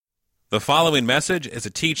The following message is a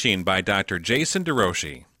teaching by Dr. Jason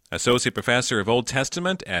DeRouchie, Associate Professor of Old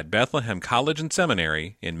Testament at Bethlehem College and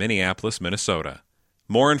Seminary in Minneapolis, Minnesota.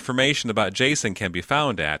 More information about Jason can be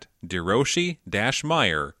found at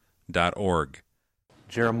DeRouchie-Meyer.org.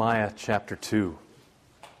 Jeremiah chapter 2.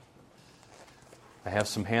 I have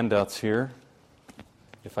some handouts here.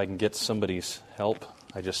 If I can get somebody's help.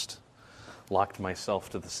 I just locked myself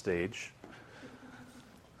to the stage.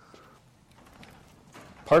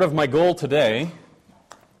 Part of my goal today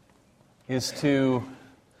is to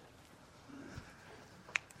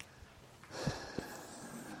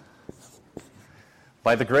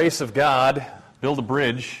by the grace of God, build a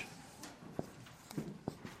bridge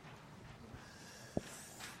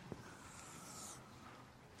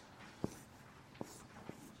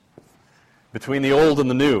between the old and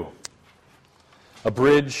the new. A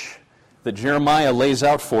bridge that Jeremiah lays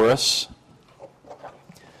out for us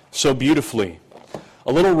so beautifully.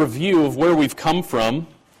 A little review of where we've come from.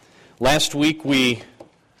 Last week we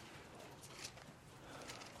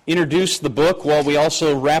introduced the book while we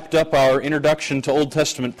also wrapped up our introduction to Old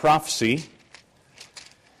Testament prophecy.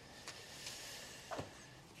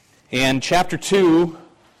 And chapter 2,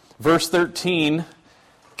 verse 13,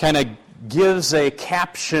 kind of gives a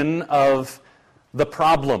caption of the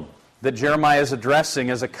problem that Jeremiah is addressing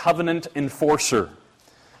as a covenant enforcer.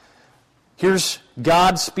 Here's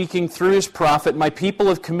God speaking through His prophet, "My people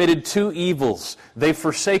have committed two evils. They've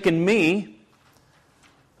forsaken me,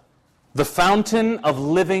 the fountain of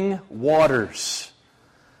living waters.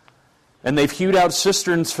 And they've hewed out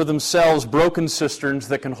cisterns for themselves, broken cisterns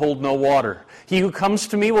that can hold no water. He who comes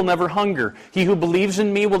to me will never hunger. He who believes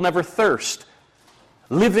in me will never thirst."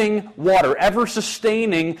 Living water,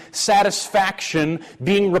 ever-sustaining satisfaction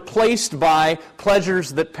being replaced by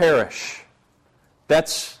pleasures that perish.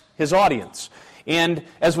 That's His audience. And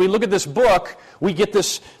as we look at this book, we get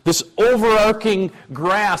this overarching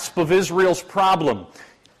grasp of Israel's problem.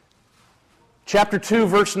 Chapter 2,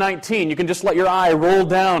 verse 19, you can just let your eye roll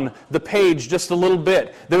down the page just a little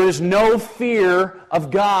bit. There is no fear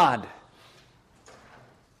of God.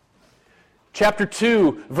 Chapter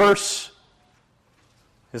 2, verse,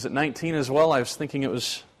 is it 19 as well? I was thinking it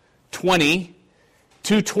was 20.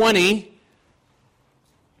 2:20.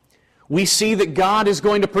 We see that God is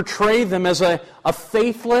going to portray them as a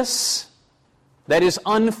faithless, that is,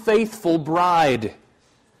 unfaithful bride.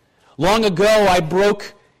 "Long ago I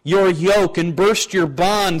broke your yoke and burst your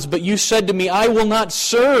bonds, but you said to me, I will not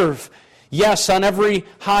serve. Yes, on every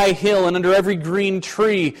high hill and under every green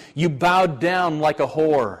tree you bowed down like a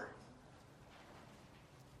whore."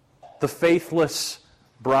 The faithless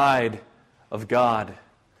bride of God,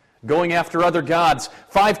 going after other gods.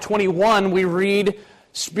 5:21 we read,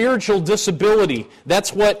 spiritual disability.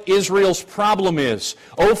 That's what Israel's problem is.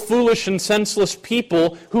 "O foolish and senseless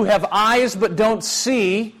people who have eyes but don't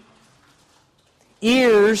see,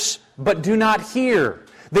 ears but do not hear."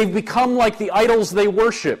 They've become like the idols they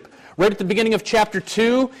worship. Right at the beginning of chapter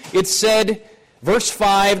 2, it said, verse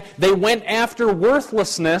 5, they went after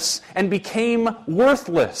worthlessness and became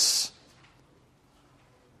worthless.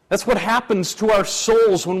 That's what happens to our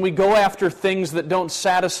souls when we go after things that don't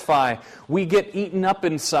satisfy. We get eaten up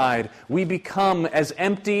inside. We become as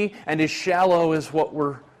empty and as shallow as what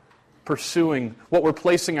we're pursuing, what we're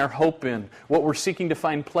placing our hope in, what we're seeking to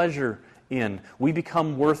find pleasure in. We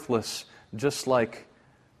become worthless, just like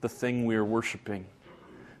the thing we are worshiping.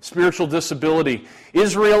 Spiritual disability.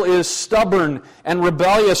 Israel is stubborn and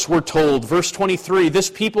rebellious, we're told. Verse 23, this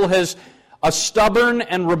people has a stubborn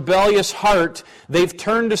and rebellious heart. They've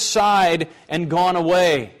turned aside and gone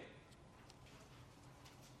away.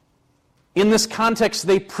 In this context,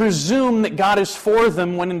 they presume that God is for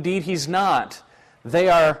them when indeed He's not. They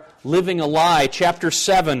are living a lie. Chapter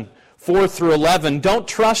 7, 4 through 11. Don't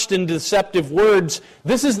trust in deceptive words.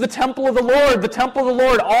 This is the temple of the Lord. The temple of the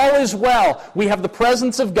Lord. All is well. We have the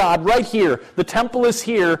presence of God right here. The temple is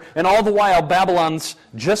here, and all the while Babylon's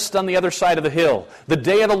just on the other side of the hill. The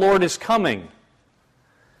day of the Lord is coming.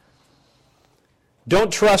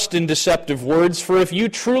 Don't trust in deceptive words, for if you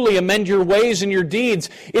truly amend your ways and your deeds,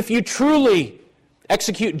 if you truly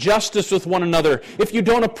execute justice with one another, if you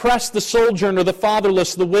don't oppress the sojourner, the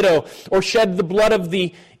fatherless, the widow, or shed the blood of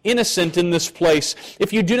the innocent in this place,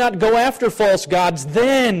 if you do not go after false gods,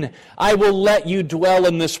 then I will let you dwell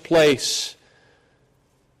in this place.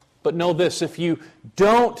 But know this, if you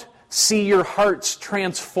don't see your hearts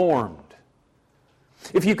transformed,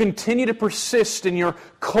 if you continue to persist in your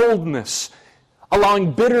coldness,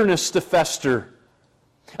 allowing bitterness to fester,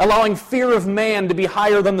 allowing fear of man to be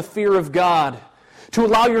higher than the fear of God, to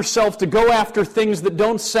allow yourself to go after things that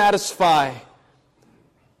don't satisfy,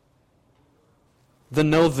 then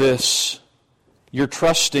know this: you're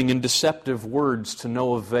trusting in deceptive words to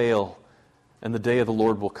no avail, and the day of the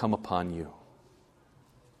Lord will come upon you.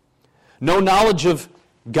 No knowledge of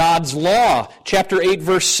God's law. Chapter 8,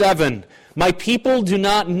 verse 7. My people do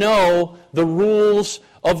not know the rules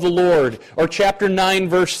of the Lord. Or chapter 9,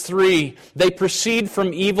 verse 3. They proceed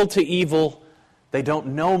from evil to evil. They don't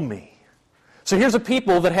know me. So here's a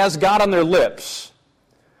people that has God on their lips.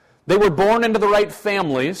 They were born into the right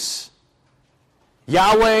families.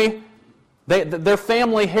 Yahweh, their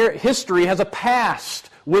family history has a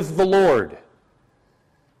past with the Lord.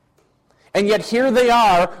 And yet here they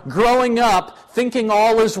are, growing up, thinking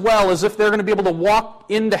all is well, as if they're going to be able to walk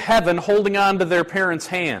into heaven holding on to their parents'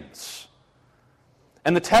 hands.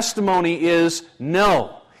 And the testimony is,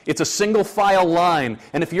 no. It's a single file line.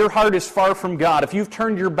 And if your heart is far from God, if you've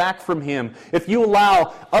turned your back from Him, if you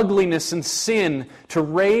allow ugliness and sin to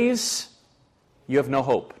raise, you have no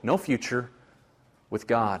hope, no future with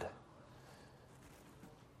God.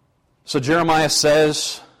 So Jeremiah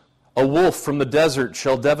says, a wolf from the desert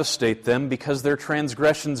shall devastate them, because their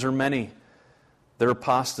transgressions are many. Their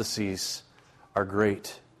apostasies are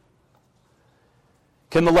great.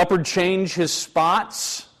 Can the leopard change his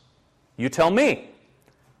spots? You tell me.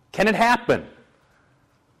 Can it happen?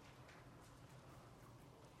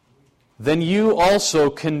 Then you also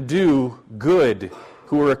can do good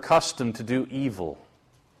who are accustomed to do evil.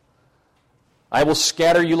 I will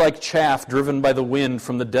scatter you like chaff driven by the wind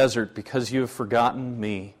from the desert, because you have forgotten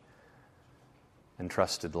me and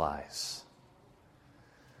trusted lies.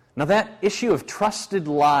 Now that issue of trusted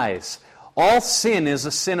lies, all sin is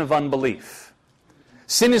a sin of unbelief.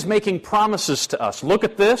 Sin is making promises to us. Look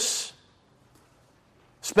at this.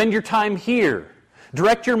 Spend your time here.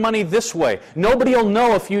 Direct your money this way. Nobody will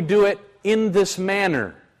know if you do it in this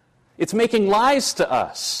manner. It's making lies to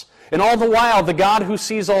us. And all the while, the God who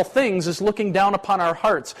sees all things is looking down upon our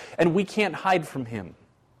hearts, and we can't hide from Him.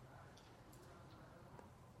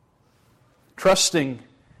 Trusting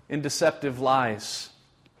in deceptive lies,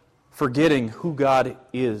 forgetting who God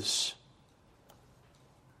is.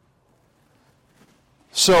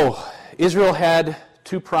 So, Israel had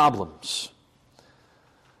two problems.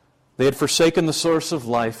 They had forsaken the source of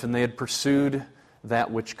life, and they had pursued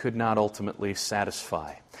that which could not ultimately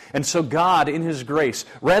satisfy. And so God, in His grace,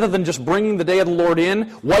 rather than just bringing the day of the Lord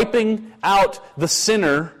in, wiping out the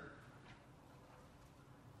sinner,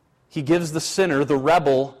 He gives the sinner, the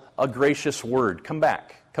rebel, a gracious word. Come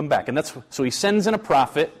back, come back. And so He sends in a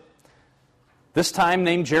prophet, this time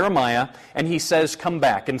named Jeremiah, and he says, come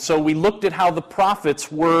back. And so we looked at how the prophets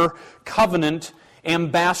were covenant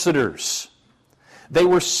ambassadors. They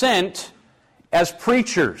were sent as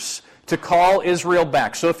preachers to call Israel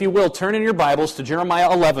back. So if you will, turn in your Bibles to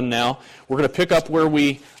Jeremiah 11 now. We're going to pick up where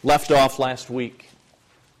we left off last week.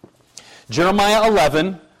 Jeremiah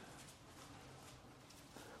 11,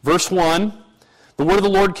 verse 1. The word of the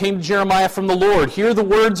Lord came to Jeremiah from the Lord. Hear the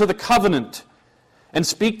words of the covenant, and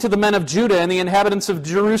speak to the men of Judah and the inhabitants of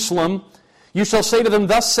Jerusalem. You shall say to them,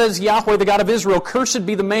 thus says Yahweh, the God of Israel, cursed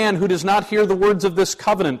be the man who does not hear the words of this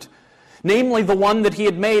covenant, namely the one that He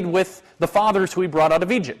had made with the fathers who He brought out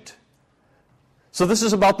of Egypt. So this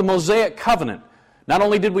is about the Mosaic covenant. Not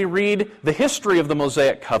only did we read the history of the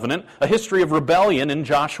Mosaic covenant, a history of rebellion in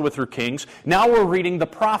Joshua through Kings, now we're reading the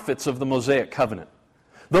prophets of the Mosaic covenant.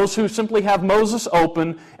 Those who simply have Moses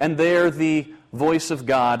open, and they're the voice of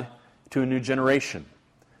God to a new generation.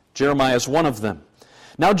 Jeremiah is one of them.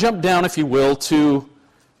 Now jump down, if you will, to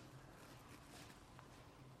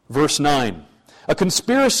verse 9. A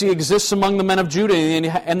conspiracy exists among the men of Judah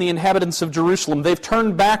and the inhabitants of Jerusalem. They've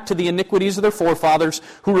turned back to the iniquities of their forefathers,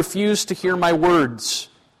 who refused to hear my words.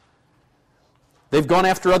 They've gone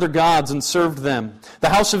after other gods and served them. The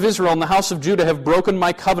house of Israel and the house of Judah have broken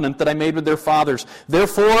my covenant that I made with their fathers.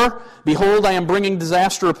 Therefore, behold, I am bringing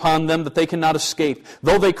disaster upon them that they cannot escape.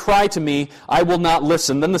 Though they cry to me, I will not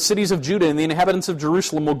listen. Then the cities of Judah and the inhabitants of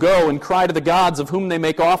Jerusalem will go and cry to the gods of whom they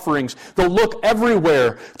make offerings. They'll look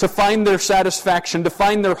everywhere to find their satisfaction, to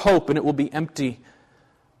find their hope, and it will be empty,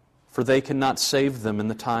 for they cannot save them in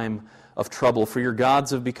the time of trouble. For your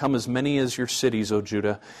gods have become as many as your cities, O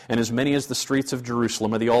Judah, and as many as the streets of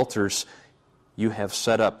Jerusalem are the altars you have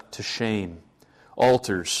set up to shame,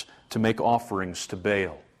 altars to make offerings to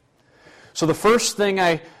Baal. So the first thing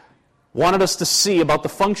I wanted us to see about the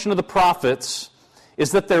function of the prophets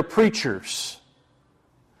is that they're preachers.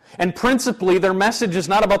 And principally, their message is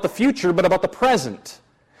not about the future, but about the present.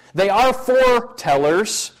 They are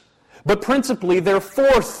foretellers, but principally they're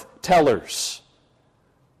forthtellers.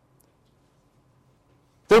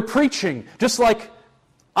 They're preaching, just like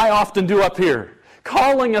I often do up here,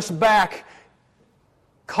 calling us back,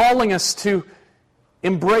 calling us to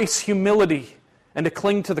embrace humility and to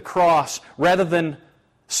cling to the cross rather than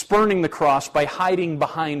spurning the cross by hiding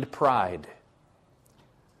behind pride.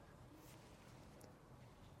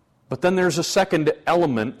 But then there's a second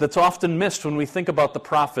element that's often missed when we think about the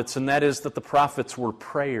prophets, and that is that the prophets were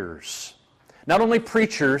prayers. Not only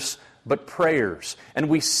preachers, but prayers. And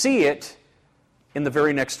we see it in the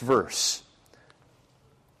very next verse.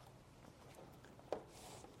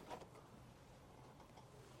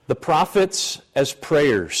 The prophets as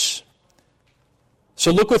prayers.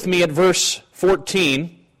 So look with me at verse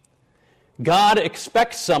 14. God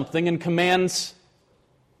expects something and commands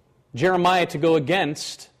Jeremiah to go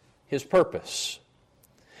against His purpose.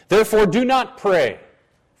 Therefore, do not pray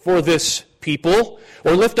for this people,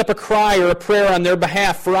 or lift up a cry or a prayer on their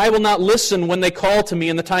behalf, for I will not listen when they call to me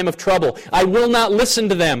in the time of trouble. I will not listen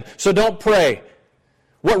to them, so don't pray.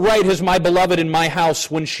 What right has my beloved in my house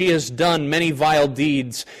when she has done many vile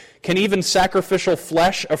deeds? Can even sacrificial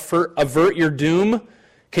flesh avert your doom?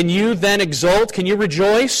 Can you then exult? Can you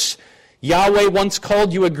rejoice? Yahweh once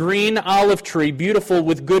called you a green olive tree, beautiful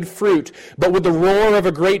with good fruit, but with the roar of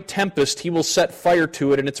a great tempest he will set fire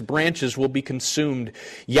to it, and its branches will be consumed.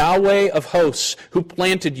 Yahweh of hosts, who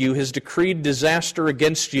planted you, has decreed disaster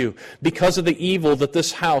against you, because of the evil that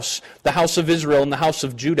this house, the house of Israel and the house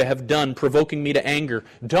of Judah, have done, provoking me to anger.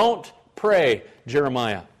 Don't pray,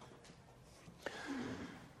 Jeremiah.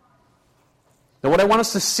 Now what I want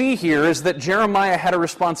us to see here is that Jeremiah had a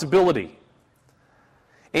responsibility.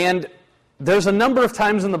 And there's a number of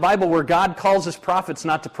times in the Bible where God calls His prophets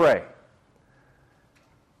not to pray.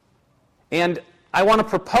 And I want to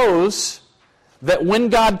propose that when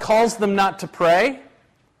God calls them not to pray,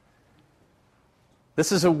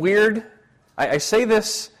 this is a weird, I say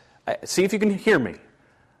this, see if you can hear me.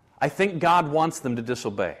 I think God wants them to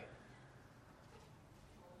disobey.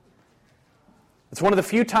 It's one of the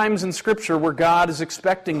few times in Scripture where God is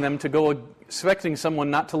expecting someone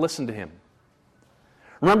not to listen to Him.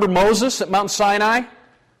 Remember Moses at Mount Sinai?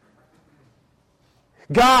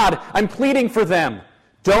 God, I'm pleading for them.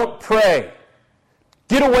 Don't pray.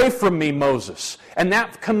 Get away from me, Moses. And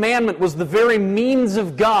that commandment was the very means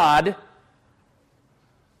of God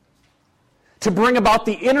to bring about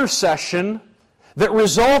the intercession that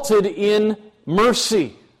resulted in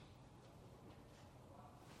mercy.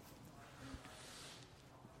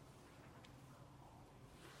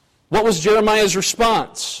 What was Jeremiah's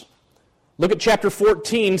response? Look at chapter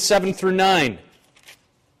 14, 7 through 9.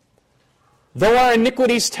 Though our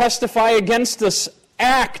iniquities testify against us,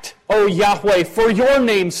 act, O Yahweh, for your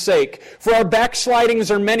name's sake. For our backslidings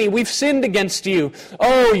are many. We've sinned against you.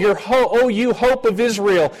 Oh, you hope of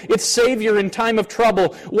Israel, its Savior in time of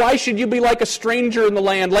trouble. Why should you be like a stranger in the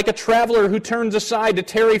land, like a traveler who turns aside to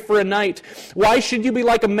tarry for a night? Why should you be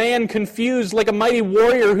like a man confused, like a mighty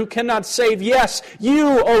warrior who cannot save? Yes, you,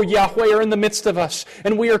 O Yahweh, are in the midst of us,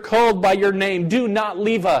 and we are called by your name. Do not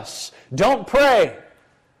leave us. Don't pray.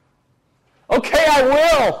 Okay, I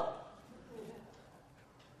will.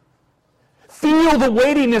 Feel the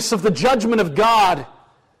weightiness of the judgment of God.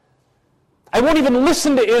 I won't even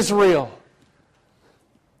listen to Israel.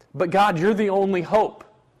 But God, you're the only hope.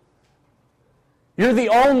 You're the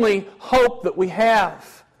only hope that we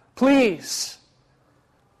have. Please.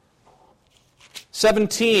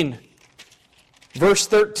 17, verse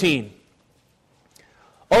 13.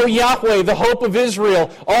 O Yahweh, the hope of Israel,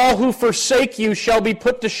 all who forsake you shall be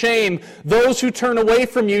put to shame. Those who turn away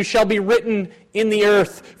from you shall be written in the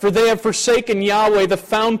earth, for they have forsaken Yahweh, the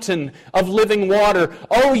fountain of living water.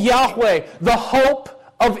 O Yahweh, the hope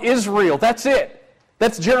of Israel. That's it.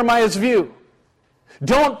 That's Jeremiah's view.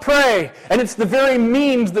 Don't pray, and it's the very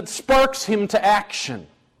means that sparks him to action.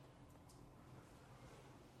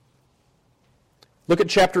 Look at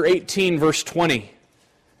chapter 18, verse 20.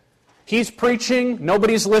 He's preaching,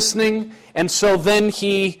 nobody's listening, and so then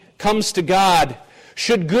he comes to God.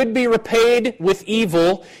 Should good be repaid with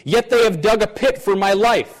evil, yet they have dug a pit for my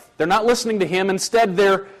life. They're not listening to him. Instead,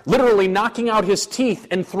 they're literally knocking out his teeth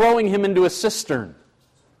and throwing him into a cistern.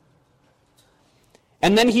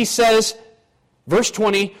 And then he says, verse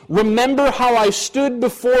 20, remember how I stood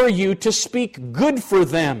before you to speak good for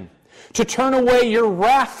them, to turn away your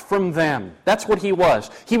wrath from them. That's what he was.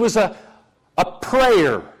 He was a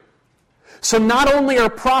prayer. So not only are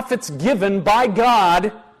prophets given by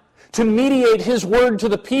God to mediate His word to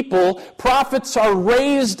the people, prophets are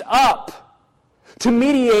raised up to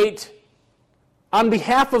mediate on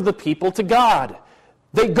behalf of the people to God.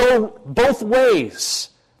 They go both ways.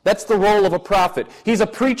 That's the role of a prophet. He's a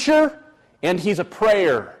preacher and he's a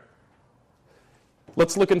prayer.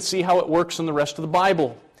 Let's look and see how it works in the rest of the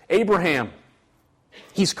Bible. Abraham,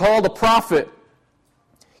 he's called a prophet.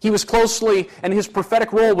 He was closely, and his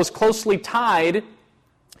prophetic role was closely tied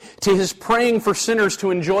to his praying for sinners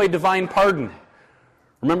to enjoy divine pardon.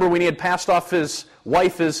 Remember when he had passed off his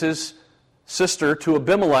wife as his sister to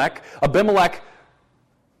Abimelech? Abimelech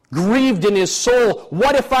grieved in his soul,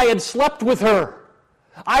 what if I had slept with her?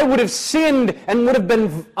 I would have sinned and would have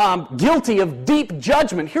been guilty of deep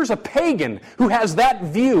judgment. Here's a pagan who has that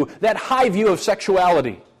view, that high view of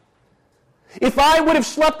sexuality. If I would have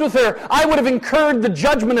slept with her, I would have incurred the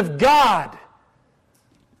judgment of God.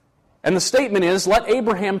 And the statement is, let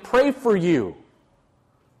Abraham pray for you,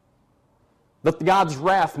 that God's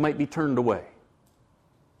wrath might be turned away.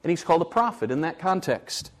 And he's called a prophet in that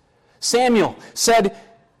context. Samuel said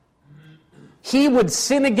he would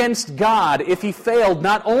sin against God if he failed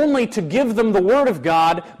not only to give them the word of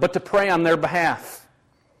God, but to pray on their behalf.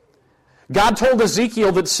 God told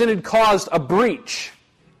Ezekiel that sin had caused a breach,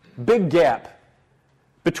 big gap,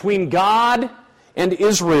 between God and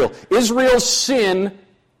Israel. Israel's sin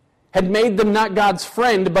had made them not God's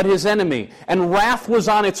friend, but his enemy, and wrath was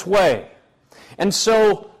on its way. And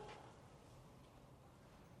so,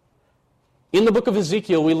 in the book of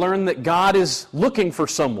Ezekiel, we learn that God is looking for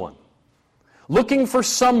someone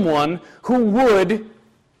who would,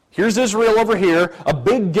 here's Israel over here, a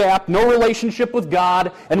big gap, no relationship with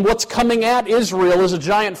God, and what's coming at Israel is a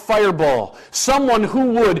giant fireball. Someone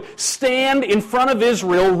who would stand in front of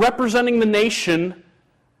Israel, representing the nation,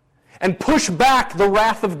 and push back the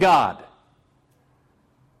wrath of God.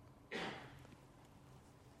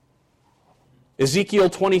 Ezekiel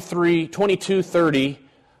 22:30,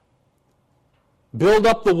 build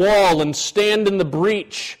up the wall and stand in the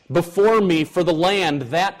breach before me for the land,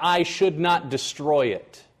 that I should not destroy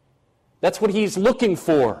it. That's what he's looking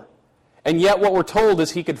for. And yet what we're told is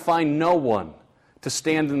he could find no one to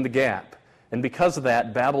stand in the gap. And because of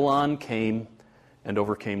that, Babylon came and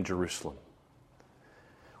overcame Jerusalem.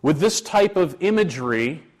 With this type of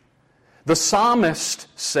imagery, the psalmist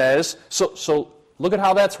says, so look at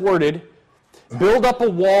how that's worded, build up a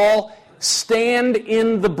wall, stand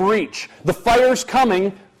in the breach. The fire's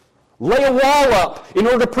coming, lay a wall up in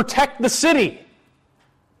order to protect the city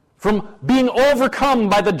from being overcome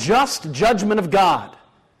by the just judgment of God.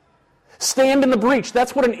 Stand in the breach.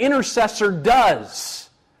 That's what an intercessor does.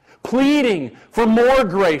 Pleading for more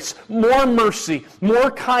grace, more mercy,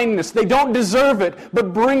 more kindness. They don't deserve it,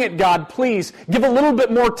 but bring it, God, please. Give a little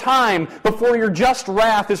bit more time before your just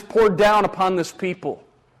wrath is poured down upon this people.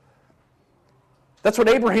 That's what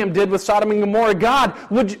Abraham did with Sodom and Gomorrah. God,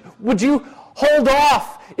 would you hold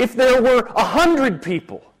off if there were 100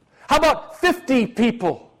 people? How about 50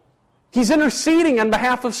 people? He's interceding on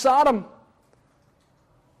behalf of Sodom.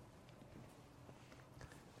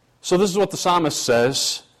 So this is what the psalmist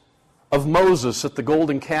says of Moses at the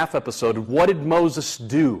golden calf episode. What did Moses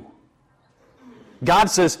do?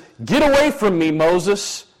 God says, get away from me,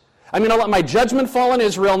 Moses. I'm going to let my judgment fall on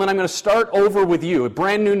Israel, and then I'm going to start over with you, a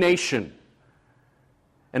brand new nation.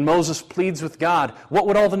 And Moses pleads with God. What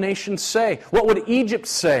would all the nations say? What would Egypt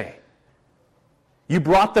say? You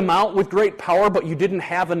brought them out with great power, but you didn't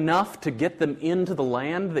have enough to get them into the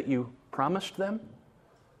land that you promised them?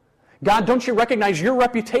 God, don't you recognize your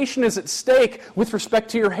reputation is at stake with respect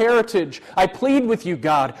to your heritage? I plead with you,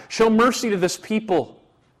 God. Show mercy to this people.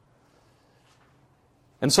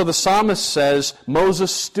 And so the psalmist says,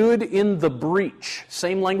 Moses stood in the breach.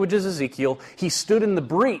 Same language as Ezekiel. He stood in the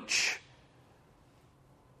breach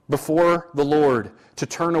before the Lord to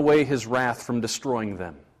turn away his wrath from destroying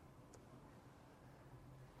them.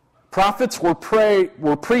 Prophets were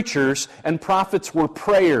preachers, and prophets were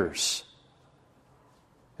prayers.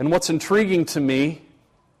 And what's intriguing to me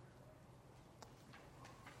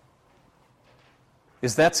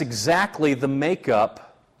is that's exactly the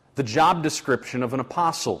makeup, the job description of an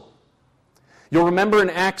apostle. You'll remember in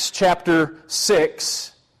Acts chapter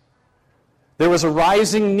 6, there was a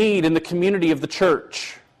rising need in the community of the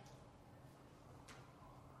church.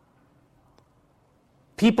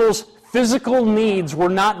 People's physical needs were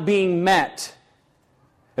not being met.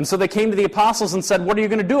 And so they came to the apostles and said, what are you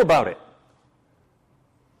going to do about it?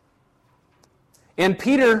 And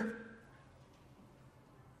Peter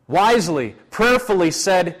wisely, prayerfully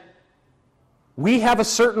said, we have a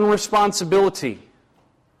certain responsibility.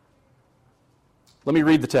 Let me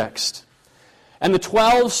read the text. And the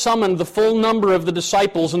 12 summoned the full number of the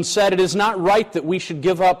disciples and said, it is not right that we should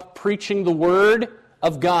give up preaching the word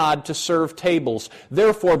of God to serve tables.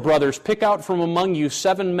 Therefore, brothers, pick out from among you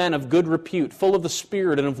 7 men of good repute, full of the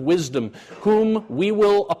Spirit and of wisdom, whom we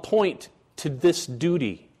will appoint to this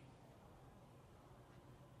duty.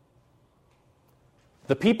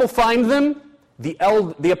 The people find them,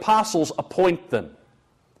 the apostles appoint them.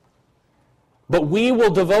 But we will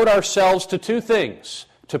devote ourselves to two things,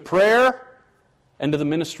 to prayer and to the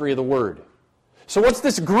ministry of the Word. So what's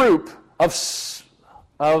this group of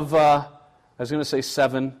I was going to say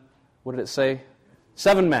 7, what did it say?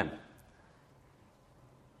 7 men.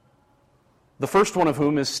 The first one of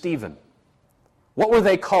whom is Stephen. What were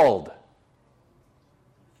they called?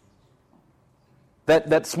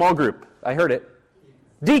 That small group, I heard it.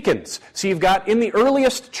 Deacons. So you've got in the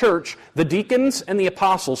earliest church, the deacons and the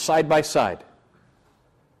apostles side by side.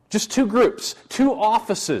 Just two groups, two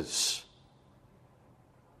offices.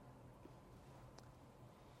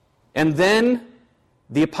 And then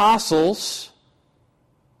the apostles,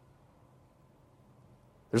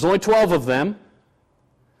 there's only 12 of them,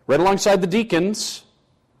 right alongside the deacons.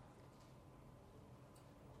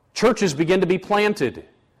 Churches begin to be planted.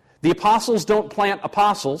 The apostles don't plant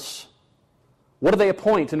apostles. What do they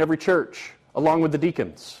appoint in every church, along with the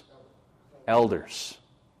deacons? Elders.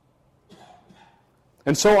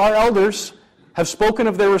 And so our elders have spoken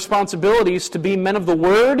of their responsibilities to be men of the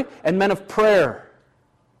Word and men of prayer.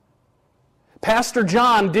 Pastor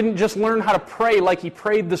John didn't just learn how to pray like he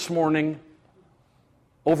prayed this morning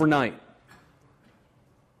overnight.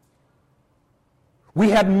 We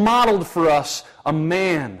had modeled for us a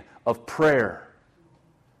man of prayer.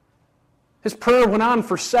 His prayer went on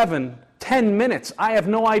for 7, 10 minutes. I have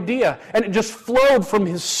no idea. And it just flowed from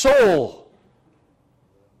his soul.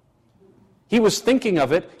 He was thinking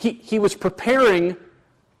of it. He was preparing,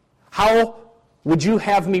 how would you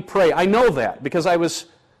have me pray? I know that because I was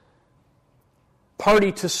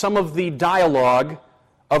party to some of the dialogue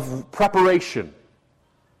of preparation.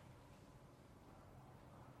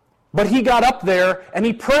 But he got up there and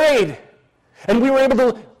he prayed. And we were able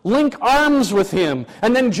to link arms with him.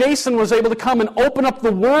 And then Jason was able to come and open up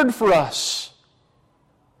the Word for us.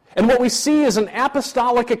 And what we see is an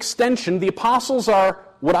apostolic extension. The apostles are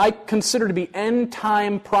what I consider to be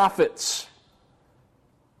end-time prophets.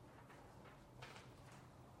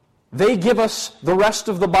 They give us the rest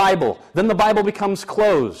of the Bible. Then the Bible becomes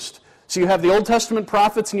closed. So you have the Old Testament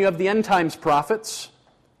prophets and you have the end times prophets,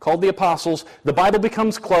 called the apostles. The Bible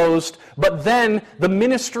becomes closed, but then the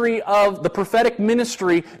ministry of the prophetic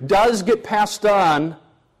ministry does get passed on,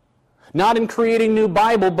 not in creating new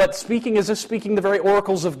Bible, but speaking as if speaking the very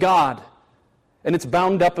oracles of God. And it's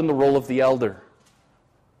bound up in the role of the elder,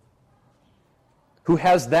 who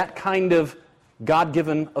has that kind of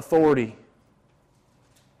God-given authority,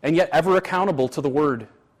 and yet ever accountable to the Word.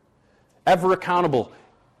 Ever accountable.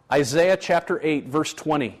 Isaiah chapter 8, verse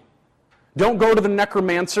 20. Don't go to the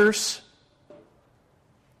necromancers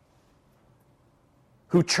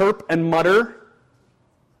who chirp and mutter.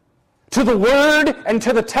 To the Word and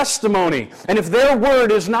to the testimony. And if their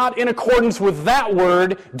word is not in accordance with that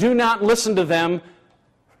word, do not listen to them.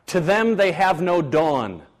 To them they have no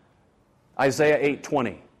dawn. Isaiah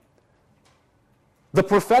 8:20. The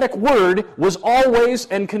prophetic word was always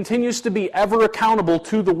and continues to be ever accountable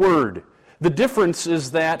to the Word. The difference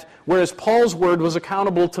is that whereas Paul's word was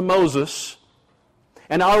accountable to Moses,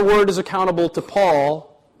 and our word is accountable to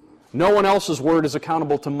Paul, no one else's word is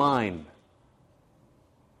accountable to mine.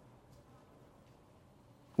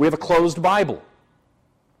 We have a closed Bible.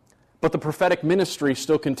 But the prophetic ministry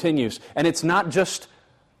still continues. And it's not just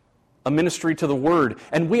a ministry to the Word.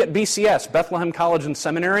 And we at BCS, Bethlehem College and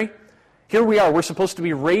Seminary, here we are. We're supposed to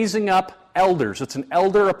be raising up elders. It's an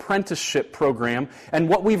elder apprenticeship program. And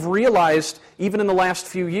what we've realized, even in the last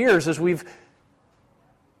few years, is we've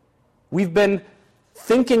been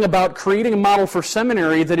thinking about creating a model for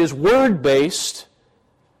seminary that is Word-based.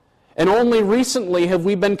 And only recently have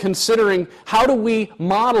we been considering how do we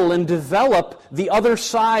model and develop the other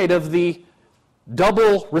side of the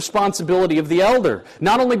double responsibility of the elder.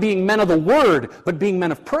 Not only being men of the Word, but being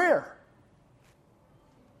men of prayer.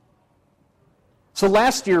 So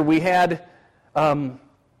last year we had,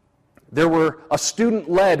 there were a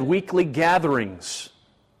student-led weekly gatherings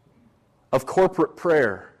of corporate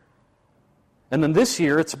prayer. And then this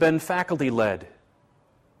year it's been faculty-led.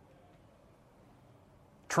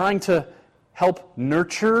 Trying to help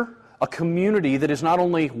nurture a community that is not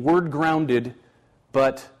only Word-grounded,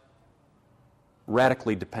 but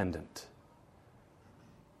radically dependent.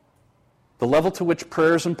 The level to which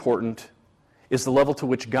prayer is important is the level to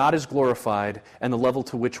which God is glorified and the level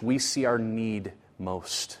to which we see our need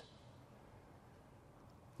most.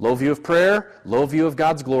 Low view of prayer, low view of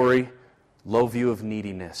God's glory, low view of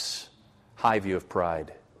neediness, high view of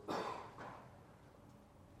pride.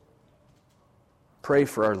 Pray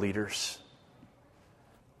for our leaders.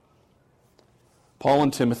 Paul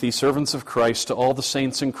and Timothy, servants of Christ, to all the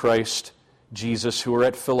saints in Christ Jesus who are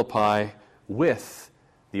at Philippi with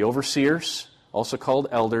the overseers, also called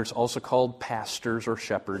elders, also called pastors or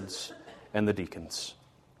shepherds, and the deacons.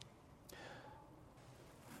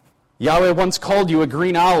 Yahweh once called you a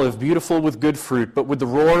green olive, beautiful with good fruit, but with the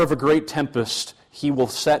roar of a great tempest, He will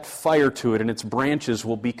set fire to it, and its branches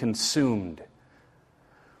will be consumed.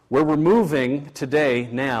 Where we're moving today,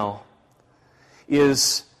 now,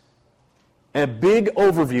 is a big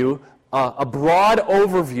overview, a broad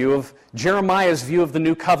overview of Jeremiah's view of the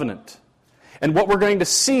new covenant. And what we're going to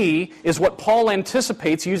see is what Paul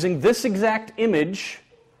anticipates using this exact image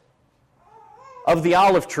of the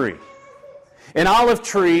olive tree. An olive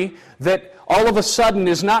tree that all of a sudden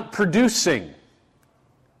is not producing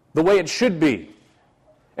the way it should be.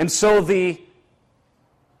 And so the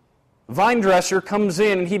vine dresser comes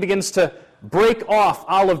in and he begins to break off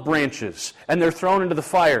olive branches, and they're thrown into the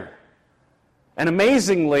fire. And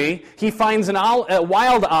amazingly, he finds a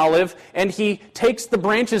wild olive, and he takes the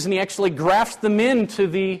branches and he actually grafts them into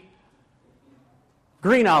the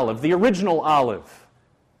green olive, the original olive,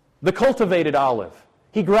 the cultivated olive.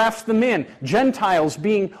 He grafts them in. Gentiles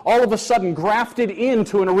being all of a sudden grafted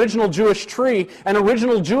into an original Jewish tree and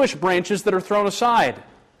original Jewish branches that are thrown aside.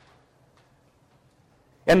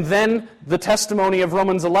 And then the testimony of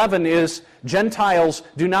Romans 11 is, Gentiles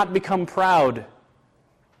do not become proud.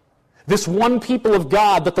 This one people of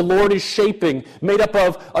God that the Lord is shaping, made up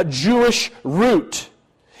of a Jewish root.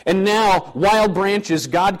 And now, wild branches,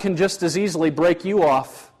 God can just as easily break you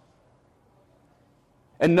off.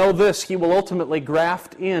 And know this, He will ultimately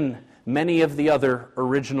graft in many of the other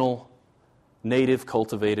original native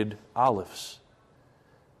cultivated olives.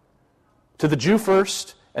 To the Jew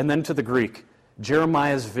first, and then to the Greek,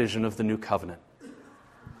 Jeremiah's vision of the new covenant.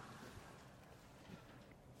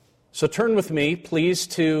 So turn with me, please,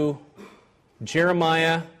 to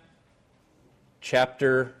Jeremiah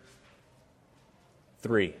chapter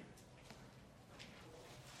 3.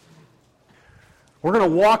 We're going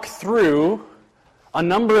to walk through a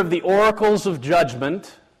number of the oracles of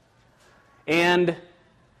judgment and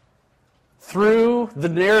through the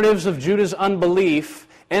narratives of Judah's unbelief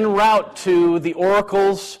en route to the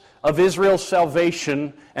oracles of Israel's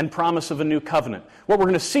salvation and promise of a new covenant. What we're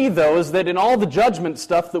going to see, though, is that in all the judgment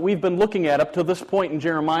stuff that we've been looking at up to this point in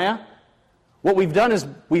Jeremiah, what we've done is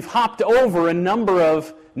we've hopped over a number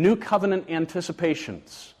of new covenant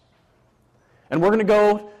anticipations. And we're going to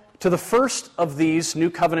go to the first of these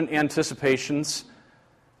new covenant anticipations,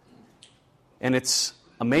 and it's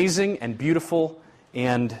amazing and beautiful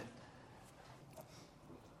and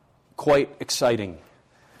quite exciting.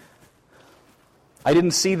 I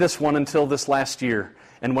didn't see this one until this last year,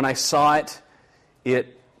 and when I saw it,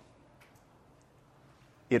 it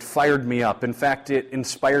fired me up. In fact, it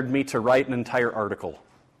inspired me to write an entire article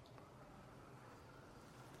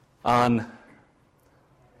on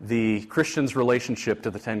the Christian's relationship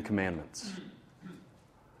to the Ten Commandments.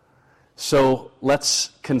 So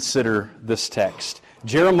let's consider this text.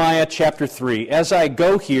 Jeremiah chapter 3. As I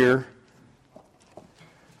go here,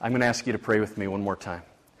 I'm going to ask you to pray with me one more time.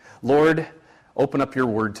 Lord, open up your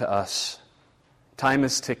word to us. Time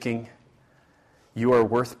is ticking. You are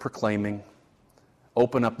worth proclaiming.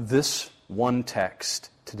 Open up this one text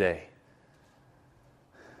today.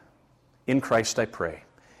 In Christ I pray.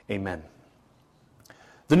 Amen.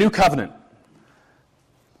 The new covenant.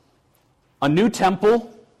 A new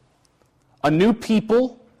temple, a new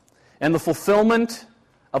people, and the fulfillment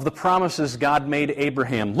of the promises God made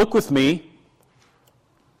Abraham. Look with me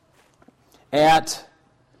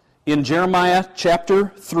in Jeremiah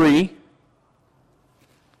chapter 3,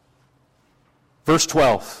 verse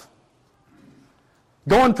 12.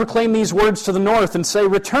 Go and proclaim these words to the north and say,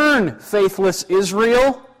 "Return, faithless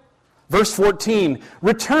Israel." Verse 14.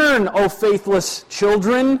 "Return, O faithless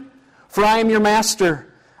children, for I am your master.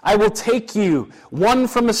 I will take you, one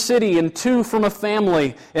from a city and two from a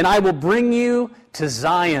family, and I will bring you to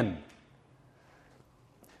Zion."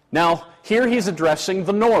 Now, here he's addressing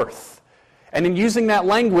the north. And in using that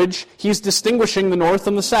language, he's distinguishing the north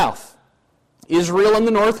and the south. Israel in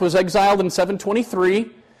the north was exiled in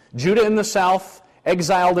 723. Judah in the south,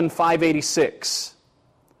 exiled in 586.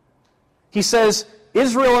 He says,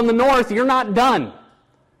 Israel in the north, you're not done.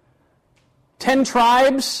 10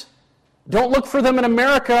 tribes, don't look for them in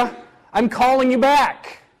America. I'm calling you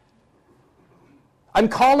back. I'm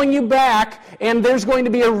calling you back, and there's going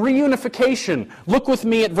to be a reunification. Look with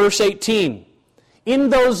me at verse 18. In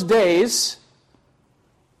those days,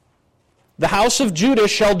 the house of Judah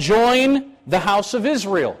shall join the house of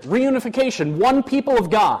Israel. Reunification, one people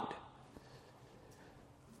of God.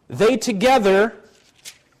 They together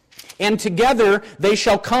they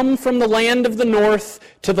shall come from the land of the north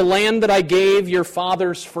to the land that I gave your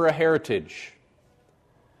fathers for a heritage.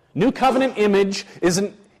 New covenant image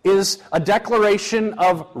is a declaration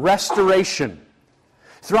of restoration.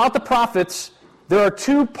 Throughout the prophets, there are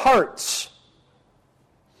two parts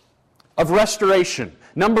of restoration.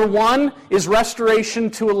 Number one is restoration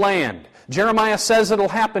to a land. Jeremiah says it'll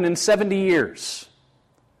happen in 70 years.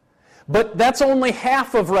 But that's only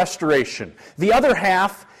half of restoration. The other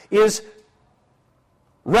half is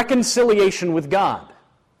reconciliation with God.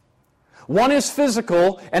 One is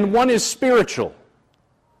physical and one is spiritual.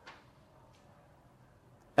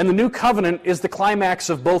 And the new covenant is the climax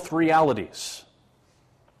of both realities.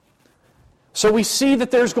 So we see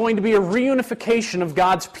that there's going to be a reunification of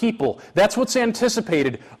God's people. That's what's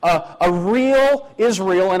anticipated. A real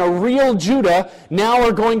Israel and a real Judah now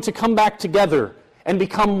are going to come back together and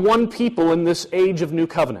become one people in this age of new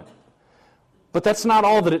covenant. But that's not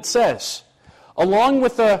all that it says. Along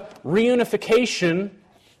with the reunification,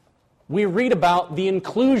 we read about the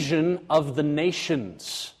inclusion of the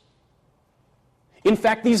nations. In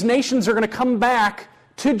fact, these nations are going to come back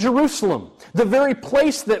to Jerusalem, the very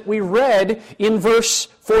place that we read in verse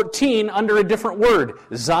 14 under a different word,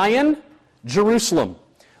 Zion, Jerusalem.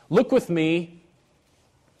 Look with me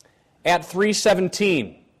at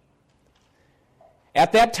 3:17.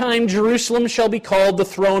 At that time Jerusalem shall be called the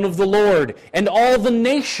throne of the Lord, and all the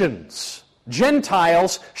nations,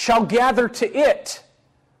 Gentiles, shall gather to it.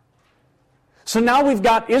 So now we've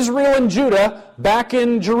got Israel and Judah back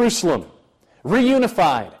in Jerusalem,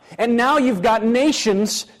 reunified. And now you've got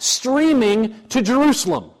nations streaming to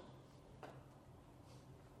Jerusalem.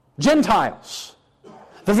 Gentiles.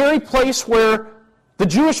 The very place where the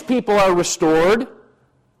Jewish people are restored,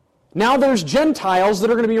 now there's Gentiles that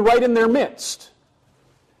are going to be right in their midst.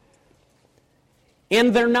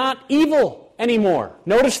 And they're not evil anymore.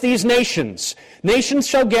 Notice these nations. Nations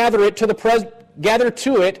shall gather to it to the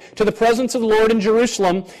presence of the Lord in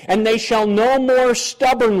Jerusalem, and they shall no more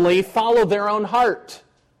stubbornly follow their own heart.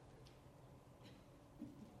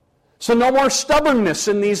 So no more stubbornness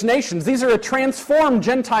in these nations. These are a transformed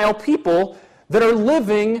Gentile people that are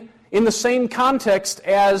living in the same context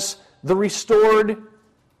as the restored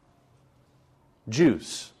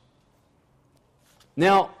Jews.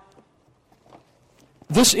 Now,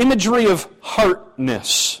 this imagery of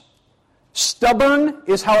heartness, stubborn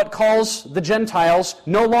is how it calls the Gentiles.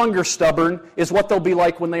 No longer stubborn is what they'll be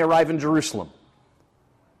like when they arrive in Jerusalem.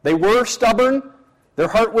 They were stubborn. Their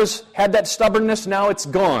heart had that stubbornness. Now it's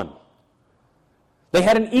gone. They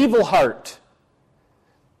had an evil heart.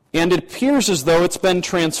 And it appears as though it's been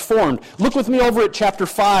transformed. Look with me over at chapter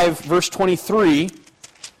 5, verse 23.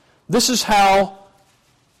 This is how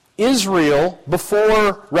Israel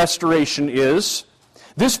before restoration is.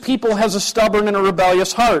 This people has a stubborn and a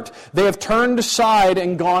rebellious heart. They have turned aside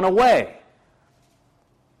and gone away.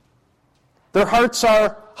 Their hearts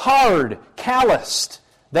are hard, calloused.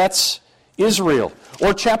 That's Israel.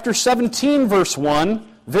 Or chapter 17, verse 1,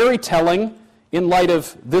 very telling in light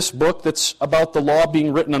of this book that's about the law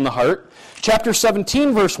being written on the heart. Chapter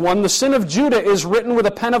 17, verse 1, the sin of Judah is written with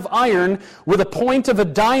a pen of iron, with a point of a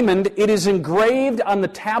diamond. It is engraved on the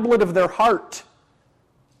tablet of their heart.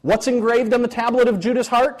 What's engraved on the tablet of Judah's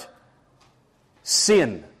heart?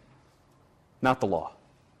 Sin. Not the law.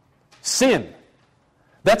 Sin.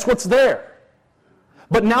 That's what's there.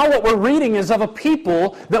 But now what we're reading is of a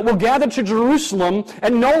people that will gather to Jerusalem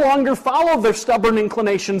and no longer follow their stubborn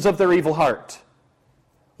inclinations of their evil heart.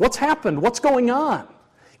 What's happened? What's going on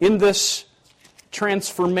in this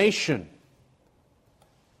transformation?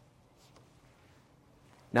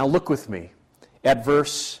 Now look with me at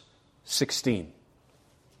verse 16.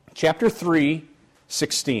 Chapter 3,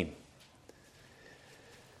 16.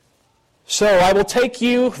 So I will take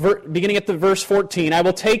you, beginning at the verse 14, I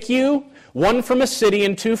will take you, one from a city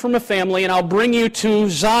and two from a family, and I'll bring you to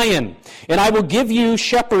Zion. And I will give you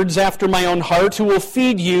shepherds after my own heart who will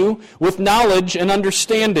feed you with knowledge and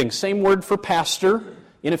understanding. Same word for pastor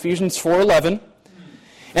in Ephesians 4:11.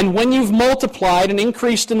 And when you've multiplied and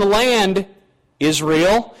increased in the land,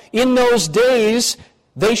 Israel, in those days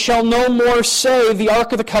they shall no more say, the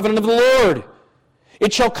ark of the covenant of the Lord.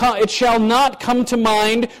 It shall not come to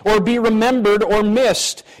mind or be remembered or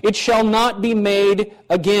missed. It shall not be made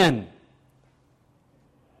again.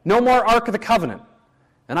 No more Ark of the Covenant.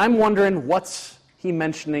 And I'm wondering, what's he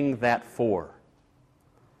mentioning that for?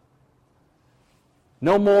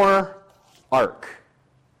 No more Ark.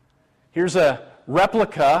 Here's a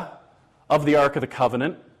replica of the Ark of the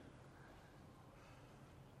Covenant.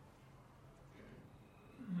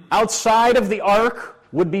 Outside of the Ark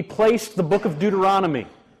would be placed the book of Deuteronomy.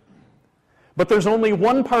 But there's only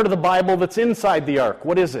one part of the Bible that's inside the Ark.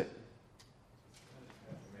 What is it?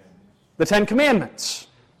 The Ten Commandments.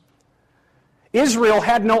 Israel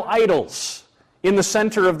had no idols in the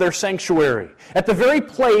center of their sanctuary. At the very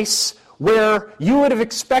place where you would have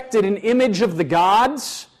expected an image of the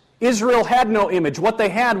gods, Israel had no image. What they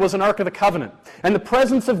had was an Ark of the Covenant. And the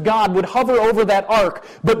presence of God would hover over that ark,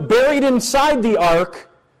 but buried inside the ark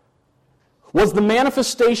was the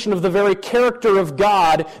manifestation of the very character of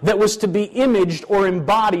God that was to be imaged or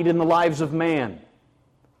embodied in the lives of man.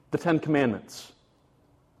 The Ten Commandments.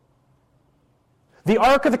 The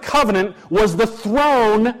Ark of the Covenant was the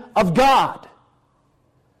throne of God.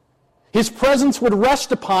 His presence would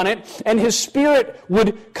rest upon it, and His Spirit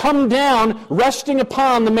would come down, resting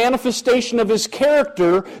upon the manifestation of His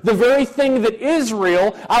character, the very thing that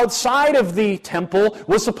Israel, outside of the temple,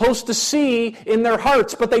 was supposed to see in their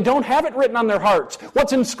hearts. But they don't have it written on their hearts.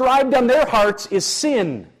 What's inscribed on their hearts is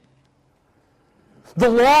sin. The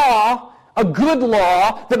law, a good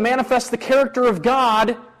law that manifests the character of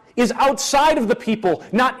God, is outside of the people,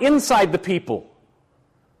 not inside the people.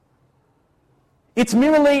 It's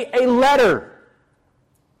merely a letter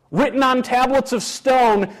written on tablets of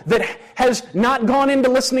stone that has not gone into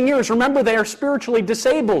listening ears. Remember, they are spiritually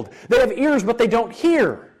disabled. They have ears, but they don't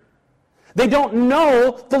hear. They don't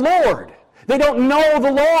know the Lord. They don't know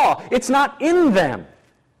the law. It's not in them.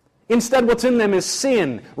 Instead, what's in them is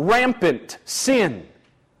sin, rampant sin.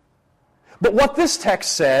 But what this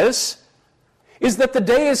text says is that the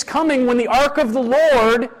day is coming when the ark of the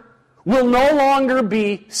Lord will no longer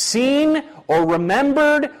be seen or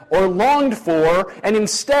remembered or longed for, and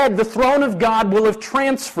instead the throne of God will have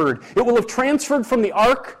transferred. It will have transferred from the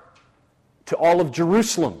ark to all of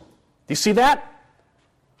Jerusalem. Do you see that?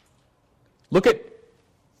 Look at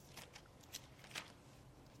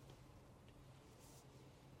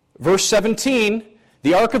verse 17.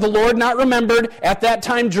 The ark of the Lord not remembered. At that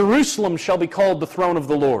time Jerusalem shall be called the throne of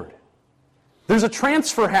the Lord. There's a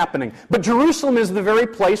transfer happening. But Jerusalem is the very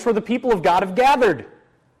place where the people of God have gathered.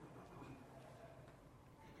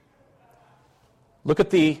 Look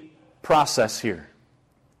at the process here.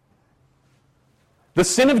 The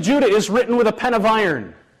sin of Judah is written with a pen of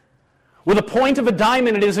iron. With a point of a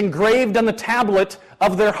diamond it is engraved on the tablet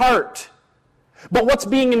of their heart. But what's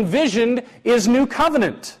being envisioned is new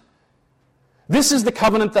covenant. This is the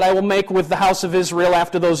covenant that I will make with the house of Israel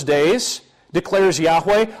after those days, declares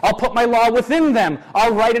Yahweh. I'll put my law within them.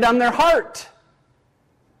 I'll write it on their heart.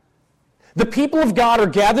 The people of God are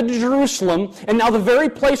gathered to Jerusalem, and now the very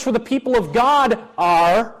place where the people of God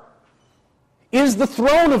are is the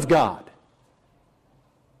throne of God.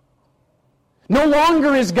 No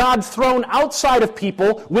longer is God's throne outside of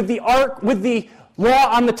people with the ark, with the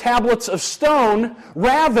law on the tablets of stone.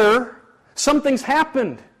 Rather, something's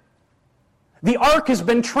happened. The ark has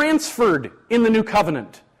been transferred in the new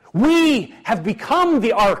covenant. We have become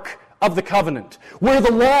the ark of the covenant, where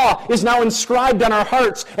the law is now inscribed on our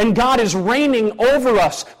hearts, and God is reigning over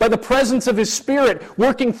us by the presence of His Spirit,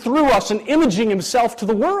 working through us and imaging Himself to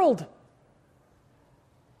the world.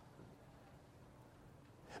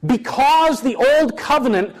 Because the old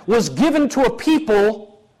covenant was given to a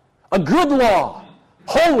people, a good law,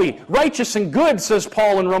 holy, righteous, and good, says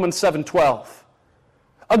Paul in Romans 7:12.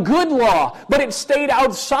 A good law, but it stayed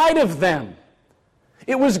outside of them.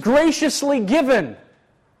 It was graciously given.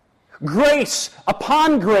 Grace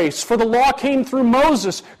upon grace, for the law came through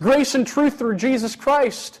Moses, grace and truth through Jesus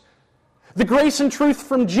Christ. The grace and truth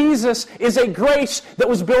from Jesus is a grace that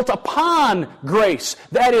was built upon grace,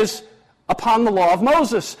 that is, upon the law of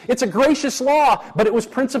Moses. It's a gracious law, but it was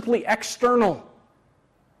principally external,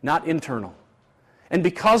 not internal. And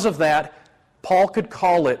because of that, Paul could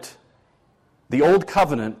call it the Old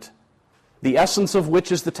Covenant, the essence of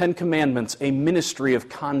which is the Ten Commandments, a ministry of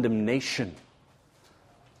condemnation.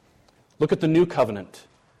 Look at the New Covenant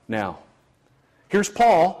now. Here's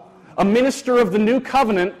Paul, a minister of the New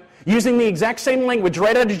Covenant, using the exact same language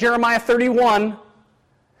right out of Jeremiah 31,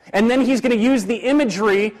 and then he's going to use the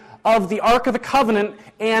imagery of the Ark of the Covenant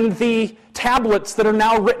and the tablets that are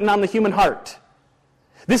now written on the human heart.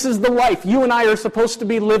 This is the life you and I are supposed to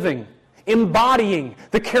be living, embodying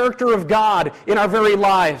the character of God in our very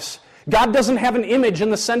lives. God doesn't have an image in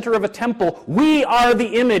the center of a temple. We are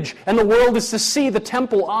the image, and the world is to see the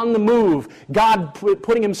temple on the move, God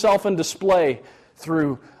putting Himself on display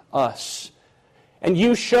through us. And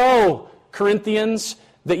you show, Corinthians,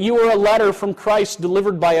 that you are a letter from Christ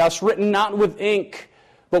delivered by us, written not with ink,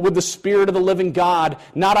 but with the Spirit of the living God,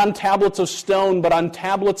 not on tablets of stone, but on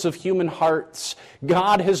tablets of human hearts.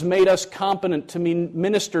 God has made us competent to be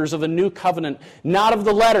ministers of a new covenant, not of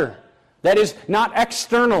the letter. That is, not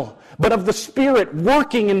external, but of the Spirit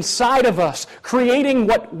working inside of us, creating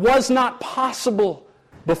what was not possible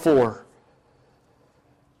before.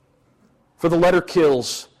 For the letter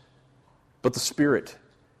kills, but the Spirit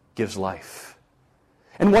gives life.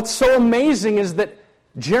 And what's so amazing is that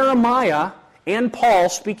Jeremiah and Paul,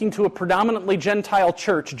 speaking to a predominantly Gentile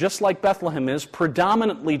church, just like Bethlehem is,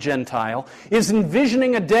 predominantly Gentile, is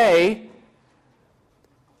envisioning a day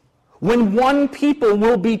when one people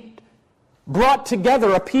will be brought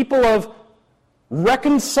together, a people of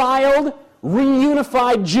reconciled,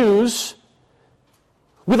 reunified Jews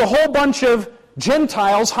with a whole bunch of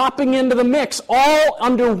Gentiles hopping into the mix, all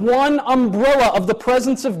under one umbrella of the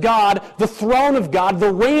presence of God, the throne of God,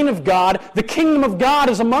 the reign of God. The kingdom of God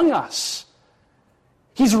is among us.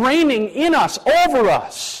 He's reigning in us, over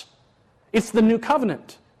us. It's the new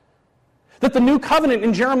covenant. That the new covenant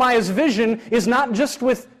in Jeremiah's vision is not just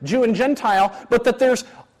with Jew and Gentile, but that there's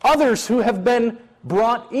others who have been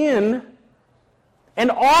brought in, and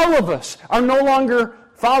all of us are no longer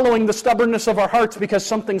following the stubbornness of our hearts because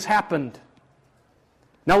something's happened.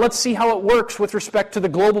 Now let's see how it works with respect to the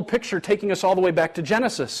global picture, taking us all the way back to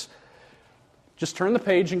Genesis. Just turn the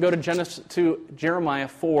page and go to Jeremiah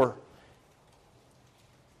 4,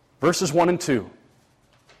 verses 1 and 2.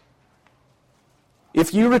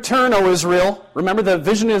 If you return, O Israel, remember the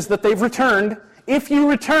vision is that they've returned. If you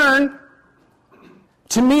return,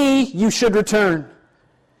 to me you should return.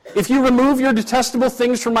 If you remove your detestable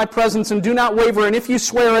things from my presence and do not waver, and if you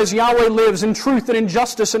swear as Yahweh lives in truth and in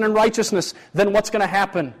justice and in righteousness, then what's going to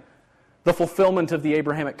happen? The fulfillment of the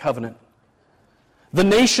Abrahamic covenant. The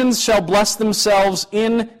nations shall bless themselves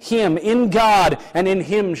in Him, in God, and in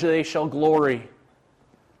Him they shall glory.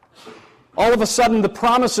 All of a sudden, the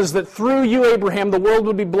promises that through you, Abraham, the world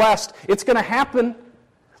would be blessed, it's going to happen,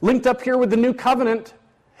 linked up here with the new covenant,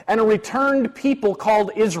 and a returned people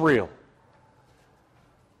called Israel.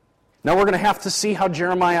 Now we're going to have to see how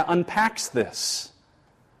Jeremiah unpacks this.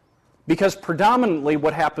 Because predominantly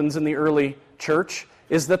what happens in the early church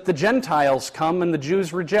is that the Gentiles come and the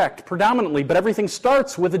Jews reject. Predominantly, but everything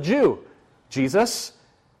starts with a Jew. Jesus,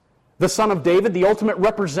 the son of David, the ultimate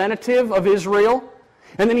representative of Israel.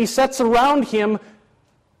 And then he sets around him,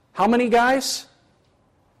 how many guys?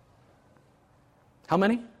 How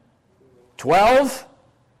many? 12?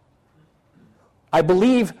 I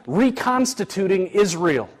believe reconstituting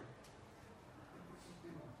Israel.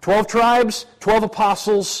 12 tribes, 12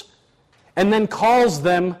 apostles, and then calls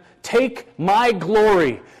them, take my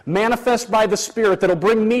glory, manifest by the Spirit that'll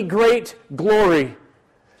bring me great glory.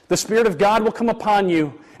 The Spirit of God will come upon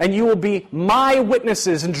you, and you will be my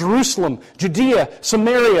witnesses in Jerusalem, Judea,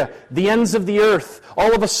 Samaria, the ends of the earth.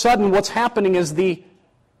 All of a sudden, what's happening is the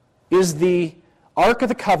Ark of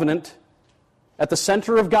the Covenant at the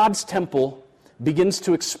center of God's temple begins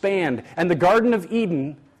to expand, and the Garden of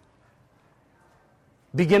Eden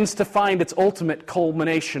begins to find its ultimate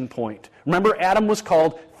culmination point. Remember, Adam was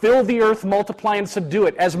called, fill the earth, multiply and subdue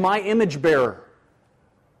it, as my image bearer.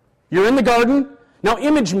 You're in the garden, now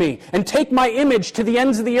image me, and take my image to the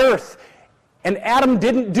ends of the earth. And Adam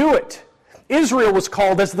didn't do it. Israel was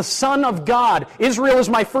called as the son of God. Israel is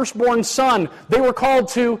my firstborn son. They were called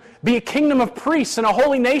to be a kingdom of priests and a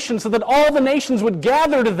holy nation so that all the nations would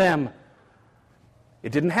gather to them.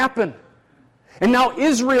 It didn't happen. And now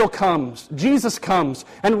Israel comes, Jesus comes,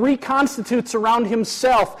 and reconstitutes around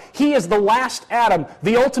himself. He is the last Adam,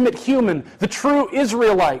 the ultimate human, the true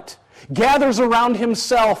Israelite. Gathers around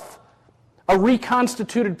himself a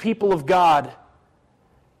reconstituted people of God.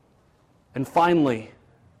 And finally,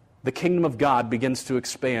 the kingdom of God begins to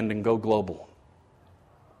expand and go global.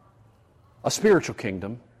 A spiritual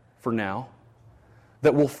kingdom, for now,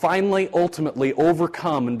 that will finally, ultimately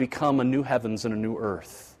overcome and become a new heavens and a new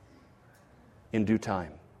earth in due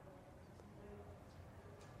time.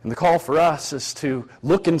 And the call for us is to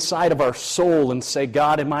look inside of our soul and say,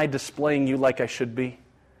 God, am I displaying you like I should be?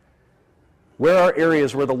 Where are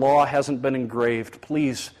areas where the law hasn't been engraved?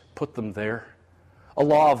 Please put them there. A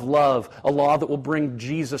law of love, a law that will bring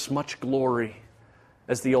Jesus much glory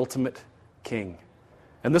as the ultimate King.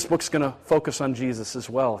 And this book's going to focus on Jesus as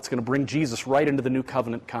well. It's going to bring Jesus right into the new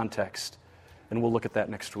covenant context. And we'll look at that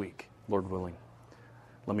next week, Lord willing.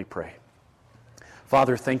 Let me pray.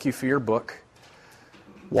 Father, thank you for your book.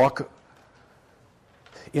 Walk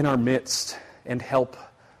in our midst and help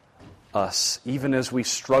us, even as we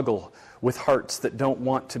struggle with hearts that don't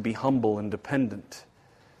want to be humble and dependent.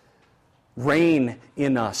 Reign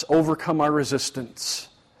in us, overcome our resistance,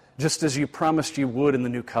 just as you promised you would in the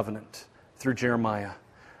new covenant through Jeremiah.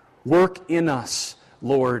 Work in us,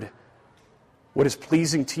 Lord, what is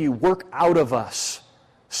pleasing to you. Work out of us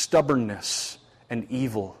stubbornness and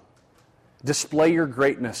evil. Display your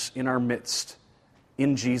greatness in our midst.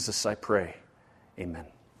 In Jesus, I pray. Amen.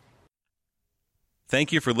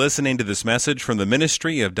 Thank you for listening to this message from the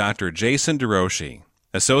ministry of Dr. Jason DeRouchie.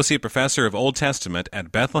 Associate Professor of Old Testament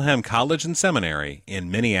at Bethlehem College and Seminary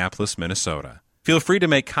in Minneapolis, Minnesota. Feel free to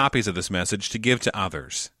make copies of this message to give to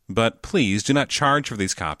others, but please do not charge for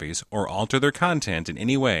these copies or alter their content in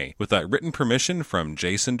any way without written permission from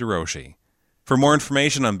Jason DeRouchie. For more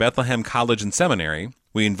information on Bethlehem College and Seminary,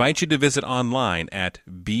 we invite you to visit online at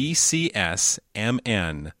bcsmn.org.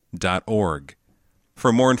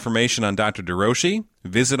 For more information on Dr. DeRouchie,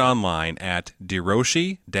 visit online at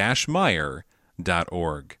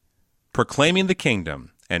derouchie-meyer.org. Proclaiming the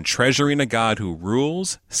kingdom and treasuring a God who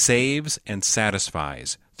rules, saves, and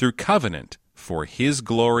satisfies through covenant for His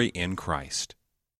glory in Christ.